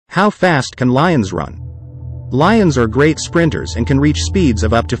How fast can lions run? Lions are great sprinters and can reach speeds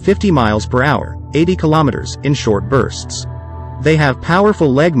of up to 50 miles per hour, 80 kilometers, in short bursts. They have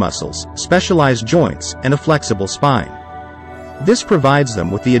powerful leg muscles, specialized joints, and a flexible spine. This provides them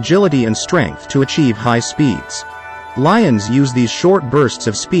with the agility and strength to achieve high speeds. Lions use these short bursts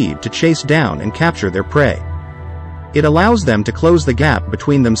of speed to chase down and capture their prey. It allows them to close the gap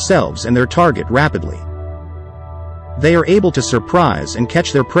between themselves and their target rapidly. They are able to surprise and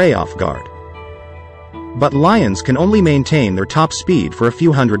catch their prey off guard. But lions can only maintain their top speed for a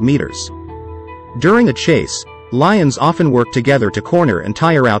few hundred meters. During a chase, lions often work together to corner and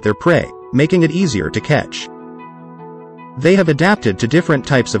tire out their prey, making it easier to catch. They have adapted to different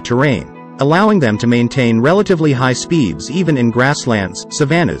types of terrain, allowing them to maintain relatively high speeds even in grasslands,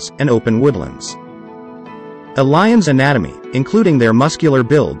 savannas, and open woodlands. A lion's anatomy, including their muscular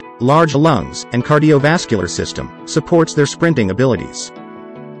build, large lungs, and cardiovascular system, supports their sprinting abilities.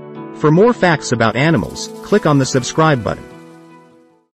 For more facts about animals, click on the subscribe button.